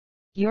her.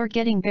 You're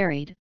getting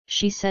buried,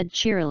 she said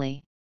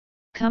cheerily.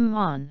 Come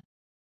on.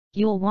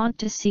 You'll want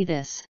to see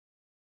this.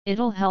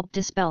 It'll help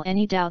dispel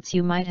any doubts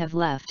you might have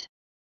left.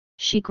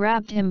 She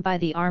grabbed him by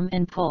the arm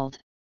and pulled.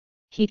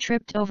 He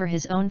tripped over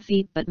his own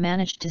feet but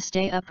managed to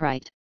stay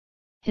upright.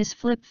 His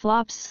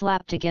flip-flops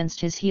slapped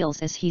against his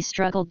heels as he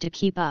struggled to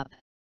keep up.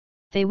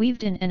 They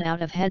weaved in and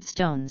out of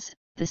headstones,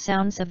 the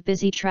sounds of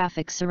busy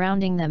traffic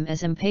surrounding them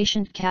as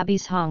impatient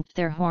cabbies honked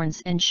their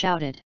horns and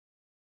shouted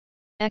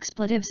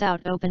expletives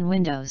out open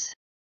windows.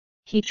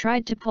 He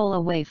tried to pull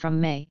away from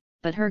May,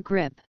 but her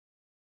grip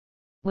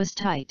was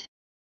tight.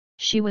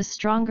 She was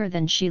stronger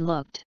than she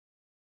looked.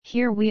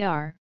 Here we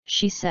are,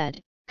 she said,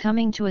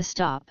 coming to a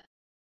stop.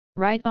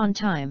 Right on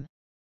time.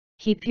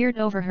 He peered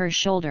over her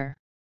shoulder.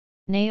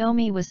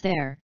 Naomi was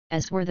there,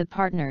 as were the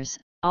partners,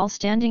 all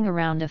standing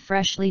around a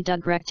freshly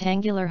dug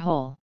rectangular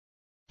hole.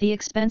 The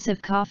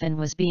expensive coffin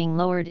was being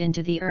lowered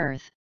into the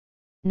earth.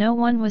 No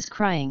one was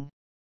crying.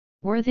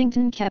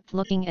 Worthington kept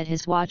looking at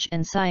his watch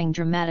and sighing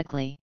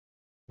dramatically.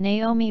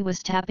 Naomi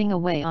was tapping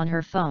away on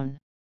her phone.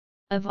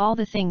 Of all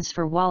the things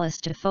for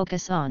Wallace to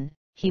focus on,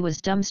 he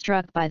was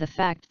dumbstruck by the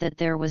fact that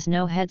there was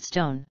no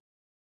headstone.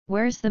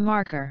 Where's the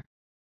marker?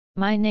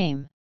 My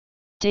name.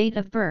 Date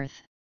of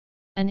birth.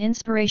 An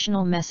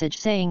inspirational message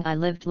saying I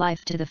lived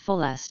life to the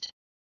fullest.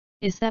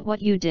 Is that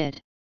what you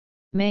did?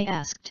 May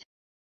asked.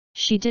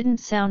 She didn't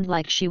sound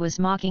like she was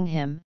mocking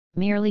him,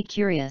 merely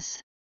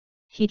curious.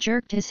 He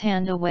jerked his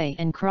hand away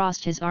and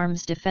crossed his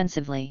arms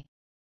defensively.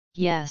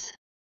 Yes.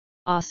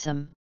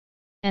 Awesome.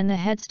 And the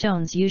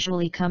headstones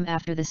usually come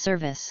after the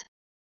service.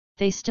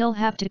 They still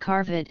have to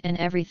carve it and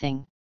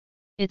everything.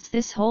 It's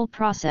this whole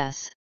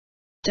process.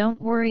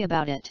 Don't worry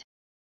about it.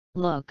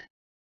 Look.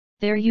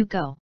 There you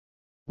go.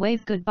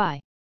 Wave goodbye.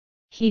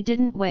 He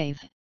didn't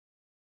wave.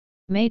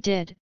 May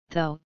did,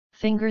 though,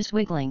 fingers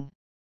wiggling.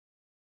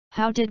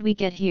 How did we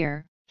get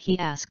here? He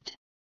asked.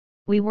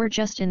 We were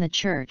just in the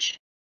church.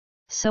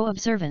 So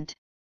observant.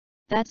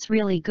 That's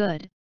really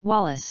good,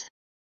 Wallace.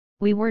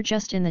 We were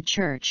just in the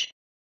church.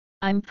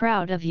 I'm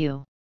proud of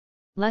you.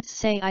 Let's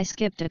say I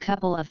skipped a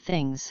couple of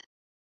things.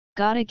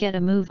 Gotta get a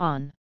move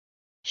on.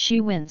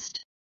 She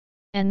winced.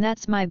 And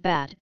that's my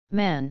bad,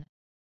 man.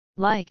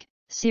 Like,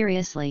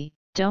 seriously,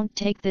 don't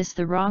take this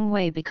the wrong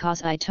way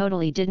because I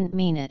totally didn't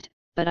mean it,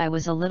 but I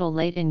was a little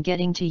late in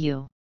getting to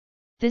you.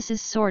 This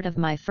is sort of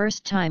my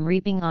first time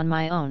reaping on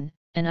my own,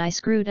 and I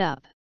screwed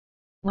up.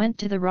 Went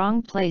to the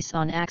wrong place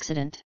on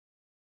accident.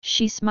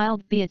 She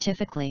smiled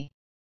beatifically.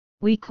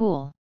 We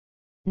cool?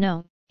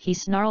 No, he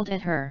snarled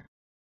at her.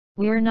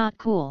 We're not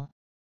cool.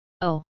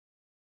 Oh.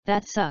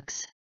 That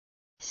sucks.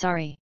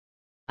 Sorry.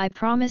 I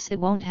promise it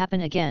won't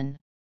happen again.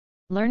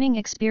 Learning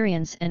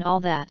experience and all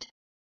that.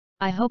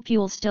 I hope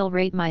you'll still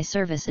rate my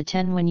service a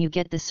 10 when you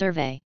get the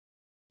survey.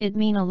 It'd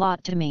mean a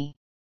lot to me.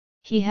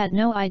 He had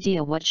no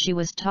idea what she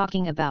was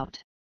talking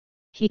about.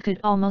 He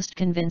could almost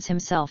convince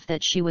himself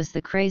that she was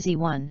the crazy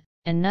one,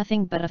 and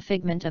nothing but a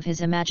figment of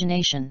his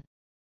imagination.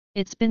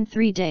 It's been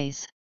 3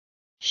 days.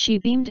 She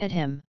beamed at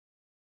him.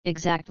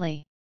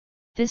 Exactly.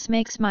 This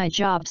makes my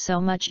job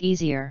so much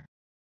easier.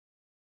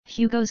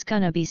 Hugo's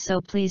gonna be so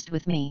pleased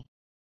with me.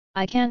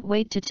 I can't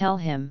wait to tell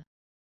him.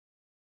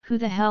 Who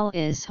the hell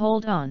is?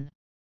 Hold on.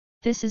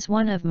 This is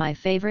one of my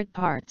favorite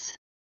parts.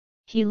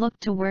 He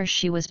looked to where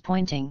she was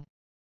pointing.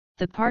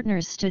 The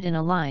partners stood in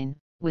a line,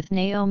 with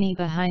Naomi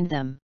behind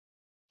them.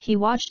 He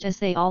watched as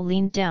they all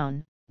leaned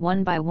down,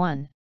 one by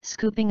one,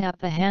 scooping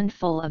up a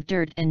handful of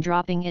dirt and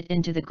dropping it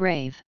into the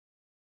grave.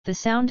 The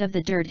sound of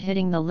the dirt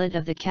hitting the lid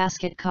of the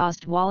casket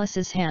caused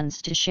Wallace's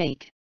hands to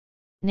shake.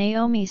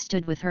 Naomi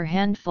stood with her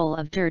handful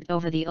of dirt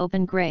over the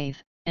open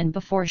grave, and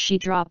before she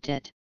dropped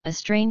it, a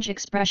strange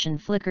expression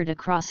flickered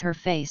across her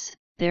face,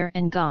 there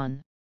and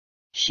gone.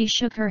 She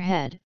shook her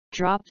head,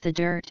 dropped the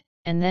dirt,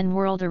 and then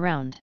whirled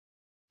around.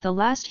 The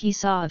last he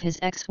saw of his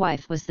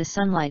ex-wife was the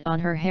sunlight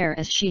on her hair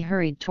as she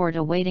hurried toward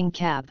a waiting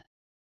cab.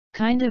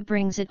 Kinda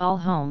brings it all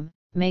home,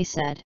 May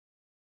said.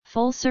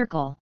 Full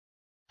circle.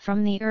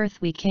 From the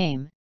earth we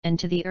came, and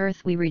to the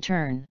earth we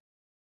return.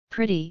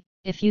 Pretty,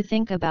 if you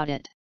think about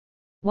it.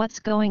 What's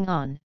going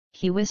on?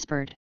 He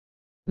whispered.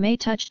 May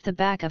touched the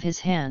back of his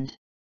hand.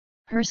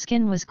 Her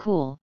skin was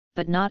cool,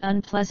 but not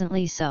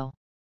unpleasantly so.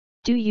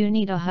 Do you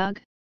need a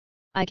hug?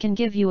 I can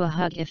give you a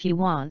hug if you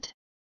want.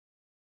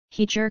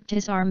 He jerked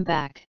his arm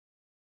back.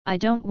 I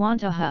don't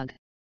want a hug.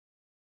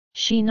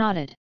 She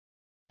nodded.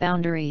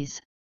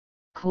 Boundaries.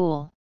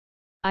 Cool.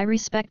 I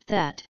respect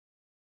that.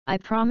 I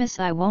promise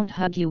I won't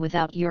hug you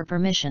without your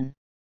permission.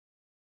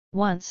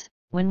 Once,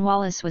 when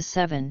Wallace was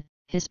 7,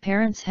 his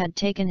parents had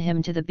taken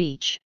him to the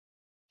beach.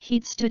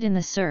 He'd stood in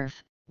the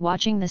surf,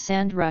 watching the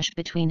sand rush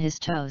between his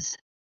toes.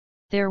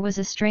 There was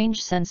a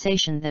strange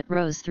sensation that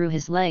rose through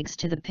his legs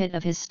to the pit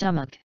of his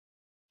stomach.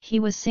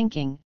 He was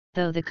sinking,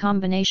 though the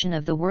combination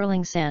of the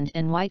whirling sand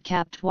and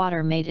white-capped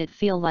water made it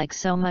feel like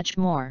so much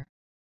more.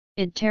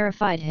 It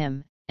terrified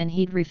him, and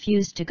he'd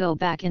refused to go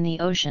back in the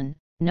ocean,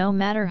 no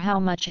matter how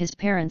much his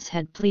parents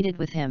had pleaded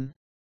with him.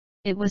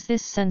 It was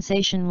this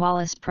sensation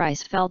Wallace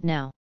Price felt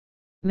now.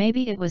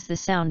 Maybe it was the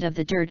sound of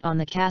the dirt on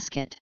the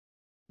casket.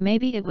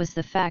 Maybe it was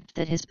the fact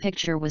that his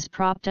picture was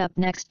propped up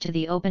next to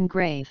the open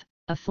grave,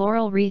 a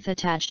floral wreath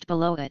attached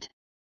below it.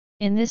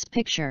 In this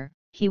picture,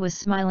 he was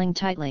smiling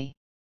tightly.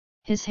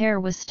 His hair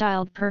was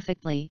styled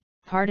perfectly,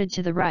 parted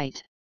to the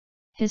right.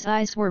 His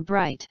eyes were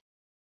bright.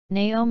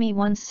 Naomi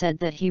once said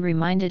that he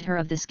reminded her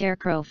of the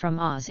Scarecrow from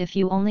Oz. If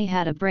you only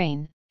had a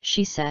brain,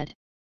 she said.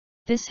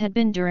 This had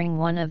been during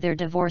one of their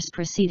divorce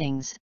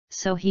proceedings,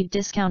 so he'd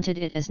discounted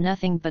it as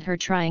nothing but her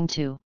trying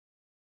to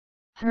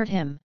hurt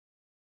him.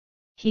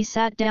 He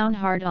sat down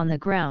hard on the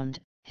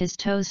ground, his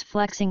toes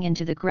flexing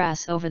into the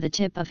grass over the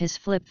tip of his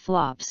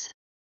flip-flops.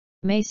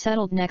 May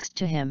settled next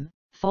to him,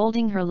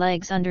 folding her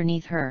legs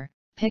underneath her,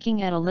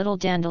 picking at a little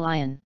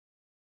dandelion.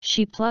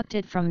 She plucked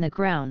it from the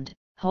ground,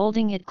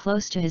 holding it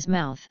close to his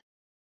mouth.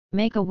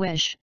 Make a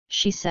wish,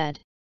 she said.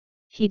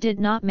 He did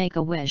not make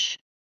a wish.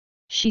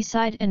 She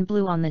sighed and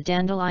blew on the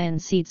dandelion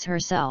seeds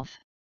herself.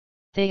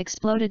 They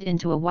exploded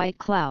into a white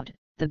cloud,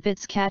 the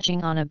bits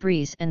catching on a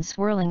breeze and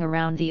swirling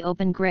around the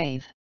open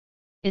grave.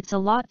 It's a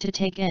lot to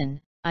take in,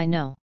 I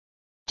know.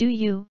 Do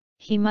you?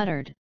 He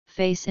muttered,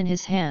 face in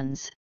his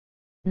hands.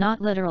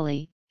 Not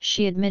literally,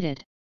 she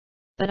admitted.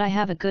 But I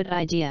have a good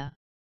idea.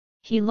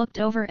 He looked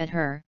over at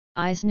her,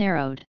 eyes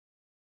narrowed.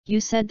 You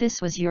said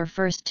this was your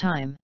first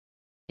time.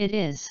 It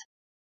is.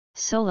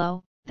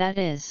 Solo, that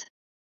is.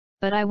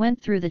 But I went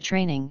through the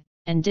training,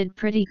 and did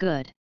pretty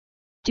good.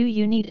 Do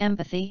you need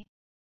empathy?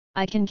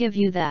 I can give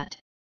you that.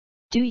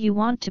 Do you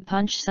want to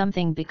punch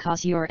something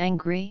because you're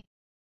angry?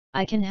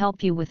 I can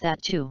help you with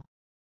that too.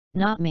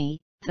 Not me,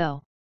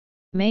 though.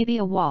 Maybe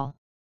a wall.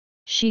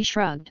 She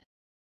shrugged.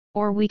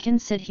 Or we can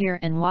sit here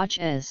and watch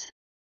as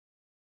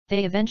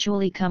they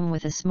eventually come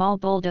with a small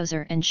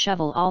bulldozer and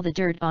shovel all the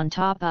dirt on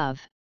top of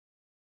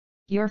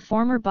your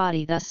former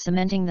body, thus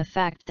cementing the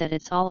fact that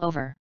it's all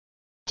over.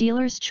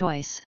 Dealer's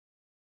choice.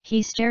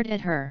 He stared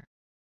at her.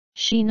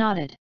 She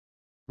nodded.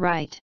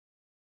 Right.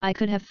 I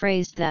could have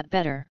phrased that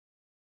better.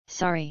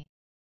 Sorry.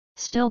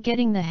 Still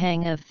getting the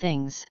hang of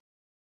things.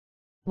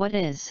 What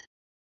is?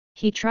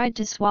 He tried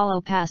to swallow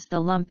past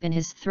the lump in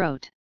his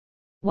throat.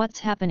 What's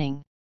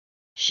happening?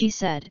 She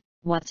said,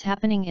 what's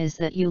happening is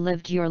that you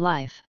lived your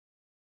life.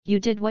 You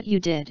did what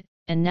you did,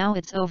 and now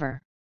it's over.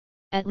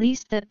 At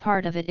least that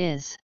part of it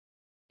is.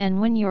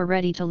 And when you're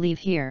ready to leave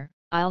here,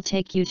 I'll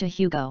take you to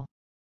Hugo.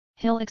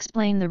 He'll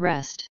explain the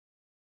rest.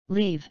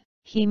 Leave,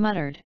 he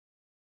muttered.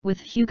 With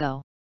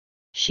Hugo.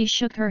 She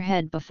shook her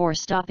head before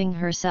stopping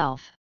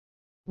herself.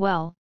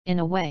 Well, in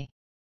a way.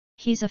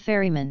 He's a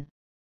ferryman.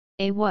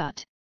 A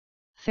what?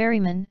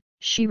 Ferryman,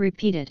 she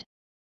repeated.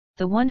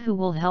 The one who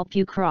will help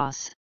you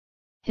cross.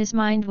 His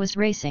mind was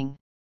racing.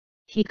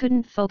 He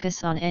couldn't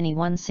focus on any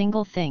one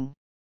single thing.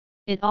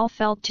 It all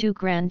felt too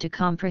grand to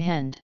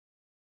comprehend.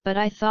 But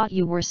I thought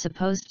you were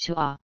supposed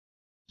to.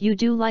 You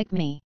do like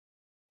me.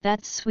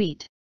 That's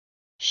sweet.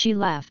 She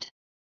laughed.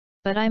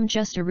 But I'm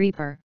just a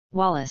reaper,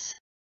 Wallace.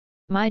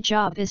 My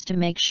job is to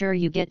make sure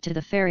you get to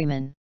the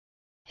ferryman.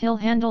 He'll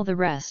handle the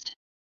rest.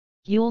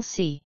 You'll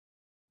see.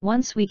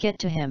 Once we get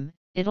to him,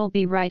 it'll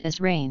be right as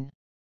rain.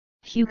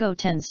 Hugo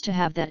tends to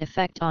have that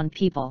effect on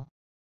people.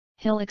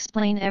 He'll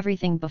explain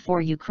everything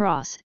before you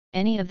cross,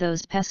 any of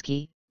those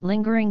pesky,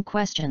 lingering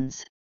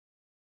questions.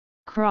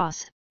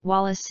 Cross,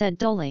 Wallace said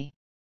dully.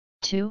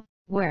 To,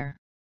 where?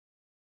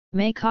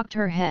 May cocked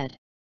her head.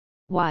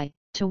 Why,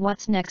 to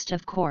what's next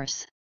of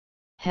course.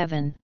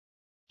 Heaven.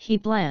 He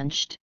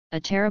blanched, a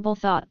terrible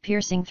thought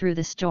piercing through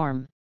the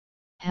storm.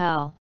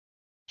 Hell.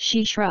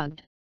 She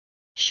shrugged.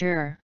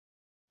 Sure.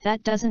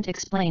 That doesn't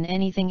explain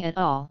anything at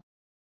all.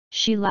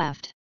 She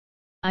laughed.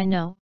 I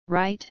know,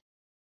 right?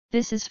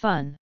 This is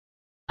fun.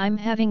 I'm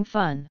having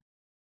fun.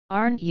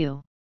 Aren't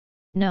you?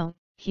 No,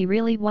 he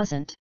really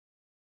wasn't.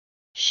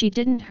 She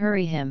didn't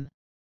hurry him.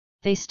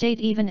 They stayed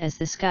even as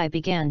the sky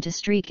began to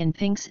streak in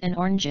pinks and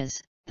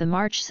oranges, the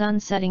March sun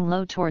setting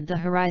low toward the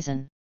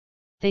horizon.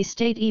 They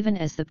stayed even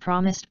as the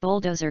promised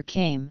bulldozer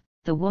came,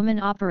 the woman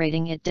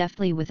operating it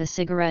deftly with a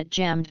cigarette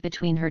jammed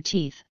between her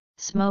teeth,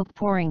 smoke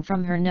pouring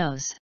from her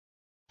nose.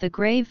 The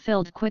grave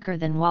filled quicker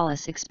than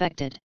Wallace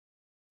expected.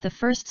 The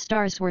first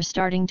stars were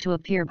starting to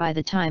appear by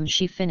the time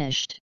she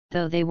finished,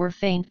 though they were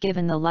faint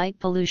given the light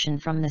pollution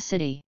from the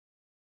city.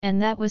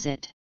 And that was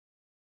it.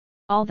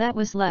 All that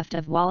was left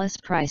of Wallace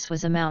Price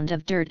was a mound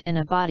of dirt and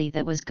a body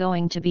that was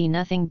going to be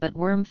nothing but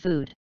worm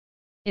food.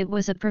 It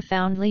was a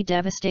profoundly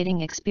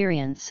devastating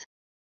experience.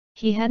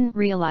 He hadn't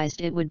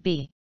realized it would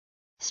be.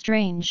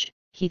 Strange,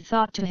 he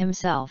thought to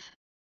himself.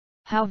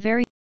 How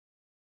very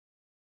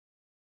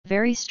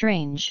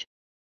strange.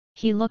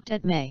 He looked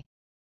at May.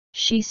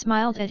 She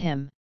smiled at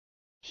him.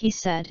 He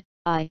said,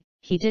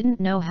 he didn't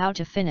know how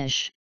to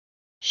finish.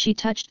 She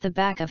touched the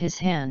back of his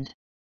hand.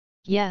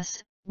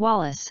 Yes,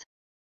 Wallace.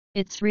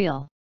 It's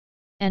real.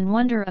 And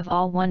wonder of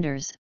all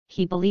wonders,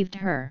 he believed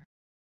her.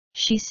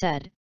 She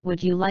said,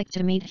 would you like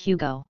to meet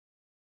Hugo?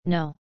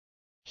 No.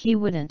 He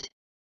wouldn't.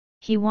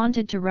 He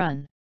wanted to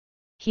run.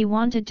 He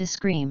wanted to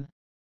scream.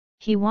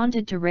 He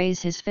wanted to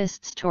raise his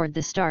fists toward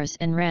the stars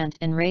and rant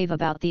and rave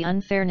about the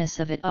unfairness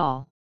of it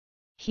all.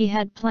 He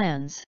had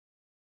plans.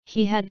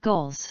 He had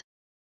goals.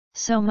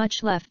 So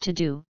much left to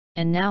do,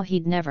 and now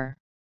he'd never.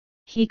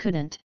 He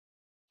couldn't.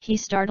 He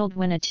startled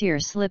when a tear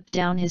slipped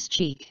down his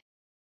cheek.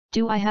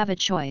 Do I have a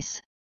choice?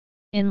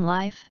 In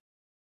life?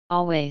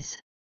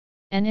 Always.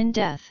 And in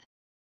death?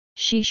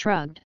 She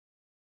shrugged.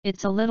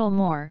 It's a little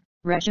more,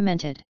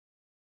 regimented.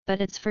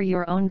 But it's for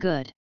your own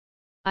good.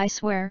 I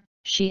swear,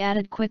 she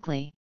added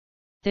quickly.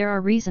 There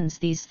are reasons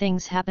these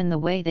things happen the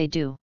way they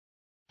do.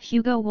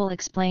 Hugo will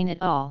explain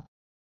it all.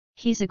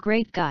 He's a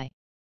great guy.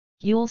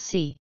 You'll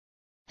see.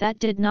 That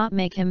did not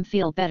make him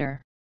feel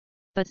better.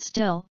 But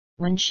still,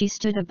 when she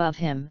stood above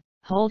him,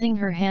 holding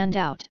her hand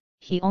out,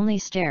 he only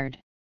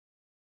stared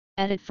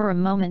at it for a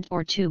moment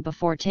or two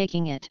before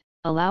taking it,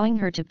 allowing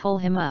her to pull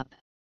him up.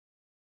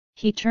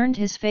 He turned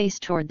his face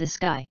toward the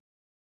sky.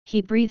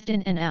 He breathed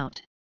in and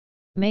out.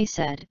 May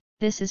said,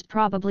 this is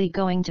probably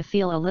going to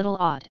feel a little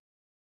odd.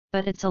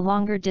 But it's a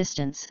longer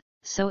distance,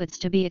 so it's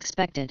to be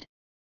expected.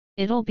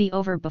 It'll be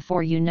over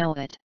before you know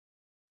it.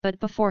 But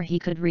before he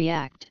could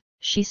react,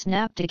 she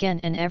snapped again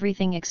and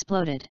everything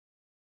exploded.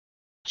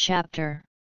 Chapter